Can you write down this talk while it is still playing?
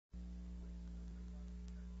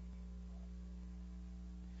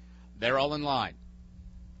They're all in line.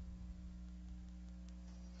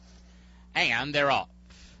 And they're off.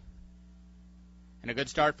 And a good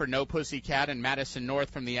start for No Pussycat and Madison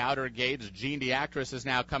North from the outer gates. Jean the Actress is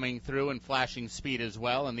now coming through and flashing speed as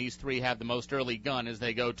well, and these three have the most early gun as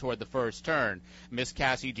they go toward the first turn. Miss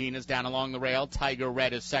Cassie Jean is down along the rail. Tiger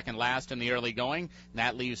Red is second last in the early going. And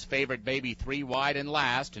that leaves Favorite Baby 3 wide and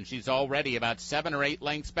last, and she's already about 7 or 8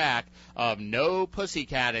 lengths back of No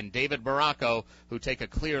Pussycat and David Boraco, who take a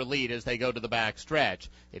clear lead as they go to the back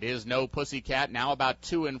stretch. It is No Pussycat now about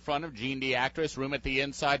 2 in front of Jean the Actress. Room at the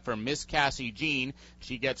inside for Miss Cassie Jean.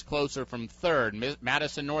 She gets closer from third.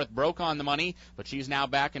 Madison North broke on the money, but she's now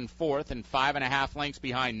back in fourth and 5.5 lengths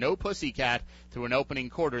behind No Pussycat through an opening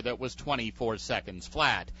quarter that was 24 seconds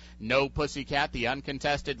flat. No Pussycat, the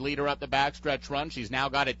uncontested leader up the backstretch run. She's now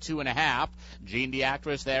got it 2.5. Jean the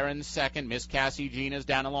Actress there in second. Miss Cassie Jean is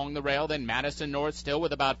down along the rail. Then Madison North still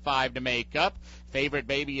with about 5 to make up. Favorite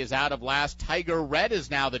Baby is out of last. Tiger Red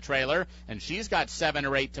is now the trailer, and she's got 7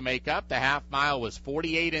 or 8 to make up. The half mile was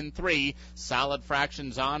 48 and 3. Solid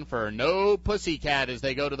fractions on for No Pussycat as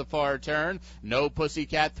they go to the far turn. No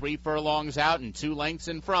Pussycat 3 furlongs out and 2 lengths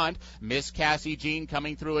in front. Miss Cassie Jean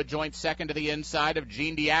coming through a joint second to the inside of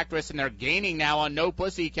Jean the Actress, and they're gaining now on No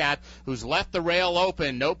Pussycat, who's left the rail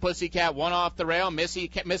open. No Pussycat one off the rail.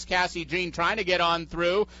 Miss Cassie Jean trying to get on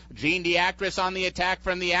through. Jean the Actress on the attack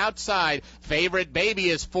from the outside. Favorite Baby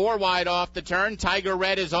is 4 wide off the turn. Tiger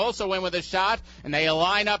Red is also in with a shot, and they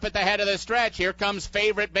line up at the head of the stretch. Here comes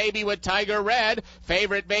Favorite Baby with Tiger Red.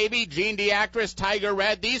 Favorite Baby, Jean the Actress, Tiger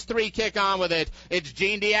Red. These three kick on with it. It's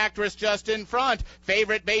Jean the Actress just in front.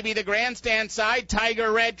 Favorite Baby the grandstand side.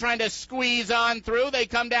 Tiger Red trying to squeeze on through. They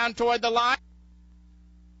come down toward the line.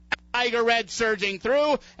 Tiger Red surging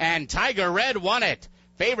through, and Tiger Red won it.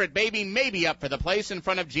 Favorite Baby may be up for the place in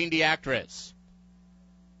front of Jean the Actress.